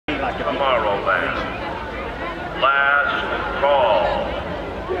Tomorrowland. Last call.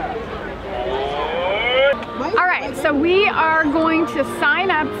 All right, so we are going to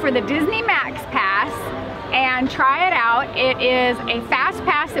sign up for the Disney MaxPass and try it out. It is a fast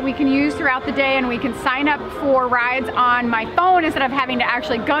pass that we can use throughout the day, and we can sign up for rides on my phone instead of having to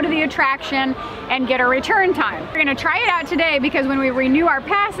actually go to the attraction and get a return time. We're gonna try it out today because when we renew our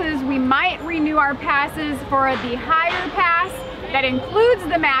passes, we might renew our passes for the higher pass that includes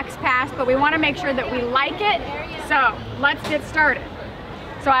the MaxPass, but we wanna make sure that we like it. So let's get started.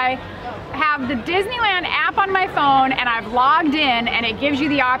 So I have the Disneyland app on my phone and I've logged in, and it gives you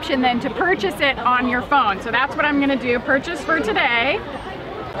the option then to purchase it on your phone. So that's what I'm gonna do, purchase for today.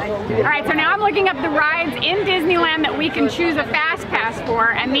 All right, so now I'm looking up the rides in Disneyland that we can choose a fast pass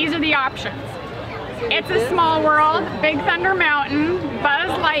for, and these are the options. It's a Small World, Big Thunder Mountain,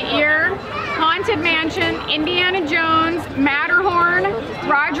 Buzz Lightyear, Haunted Mansion, Indiana Jones, Matterhorn,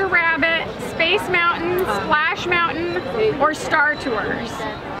 Roger Rabbit, Space Mountain, Splash Mountain, or Star Tours.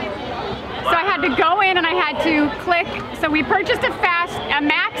 So I had to go in and I had to click, so we purchased a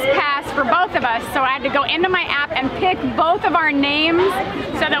MaxPass for both of us, so I had to go into my app and pick both of our names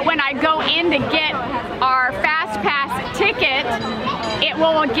so that when I go in to get our FastPass ticket, it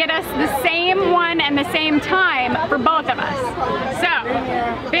will get us the same one and the same time for both of us.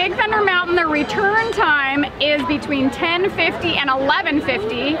 So, Big Thunder Mountain, the return time is between 10:50 and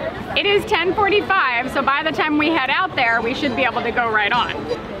 11:50. It is 10:45, so by the time we head out there, we should be able to go right on.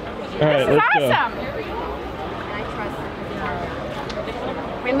 All right, this is awesome.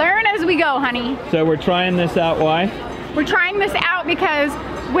 We learn as we go, honey. So we're trying this out, why? We're trying this out because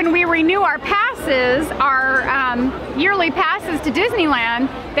when we renew our passes, our yearly passes to Disneyland,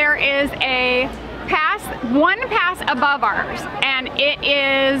 there is a pass, one pass above ours, and it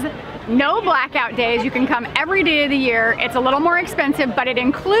is no blackout days. You can come every day of the year. It's a little more expensive, but it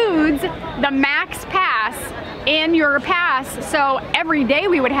includes the MaxPass in your pass, so every day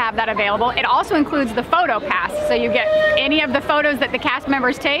we would have that available. It also includes the photo pass, so you get any of the photos that the cast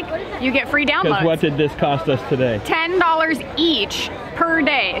members take, you get free downloads. What did this cost us today? $10 each per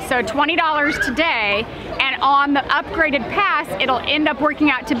day, so $20 today, and on the upgraded pass, it'll end up working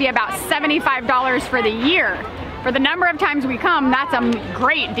out to be about $75 for the year. For the number of times we come, that's a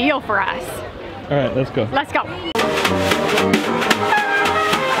great deal for us. All right, let's go. Let's go.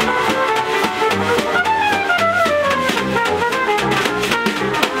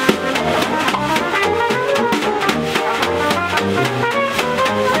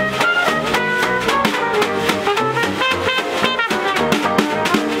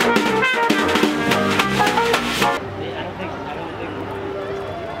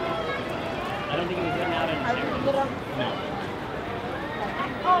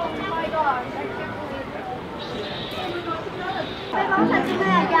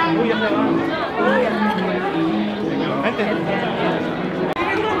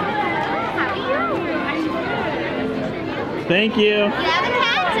 Thank you. You have a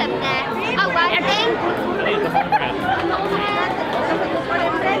cat up there. Oh, right there.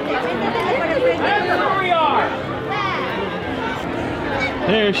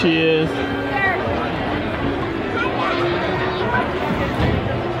 There she is.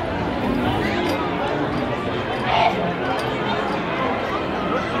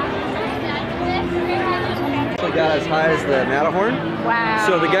 Got as high as the Matterhorn. Wow.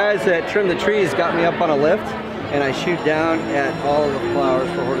 So the guys that trim the trees got me up on a lift, and I shoot down at all the flowers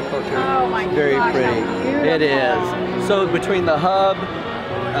for horticulture. Oh my it's very gosh, pretty. It is. So between the hub,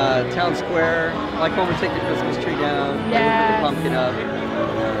 town square, like when we take the Christmas tree down, yes. and we put the pumpkin up.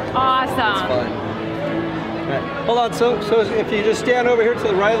 Awesome. It's fun. Right. Hold on. So if you just stand over here to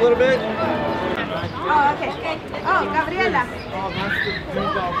the right a little bit. Oh, okay. Oh, Gabriela.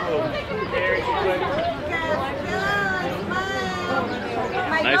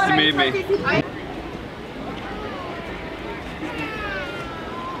 Nice to meet me.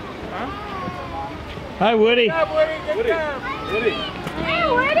 Hi, Woody. Good job, Woody. Good job. Woody. Hey,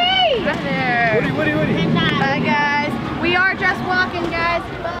 Woody! Woody. Bye, guys. We are just walking, guys.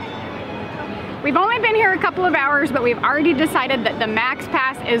 We've only been here a couple of hours, but we've already decided that the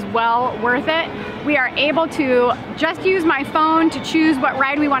MaxPass is well worth it. We are able to just use my phone to choose what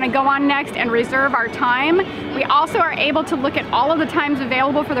ride we want to go on next and reserve our time. We also are able to look at all of the times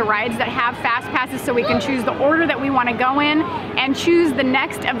available for the rides that have fast passes, so we can choose the order that we want to go in and choose the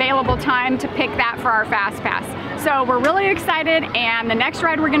next available time to pick that for our fast pass. So we're really excited, and the next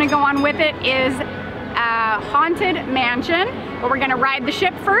ride we're going to go on with it is Haunted Mansion, but we're gonna ride the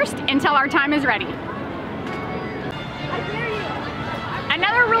ship first until our time is ready.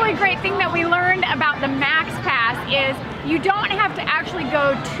 Another really great thing that we learned about the MaxPass is you don't have to actually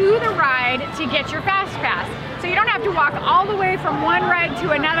go to the ride to get your fast pass. So you don't have to walk all the way from one ride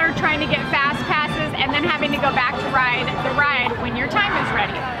to another trying to get fast passes and then having to go back to ride the ride when your time is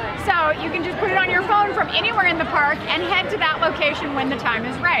ready. So you can just put it on your phone from anywhere in the park and head to that location when the time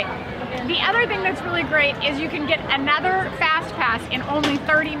is right. The other thing that's really great is you can get another fast pass in only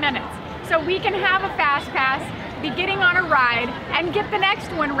 30 minutes. So we can have a fast pass, be getting on a ride, and get the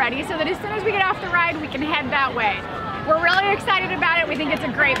next one ready so that as soon as we get off the ride, we can head that way. We're really excited about it. We think it's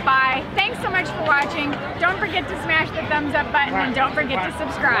a great buy. Thanks so much for watching. Don't forget to smash the thumbs up button and don't forget to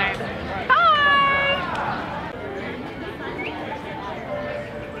subscribe.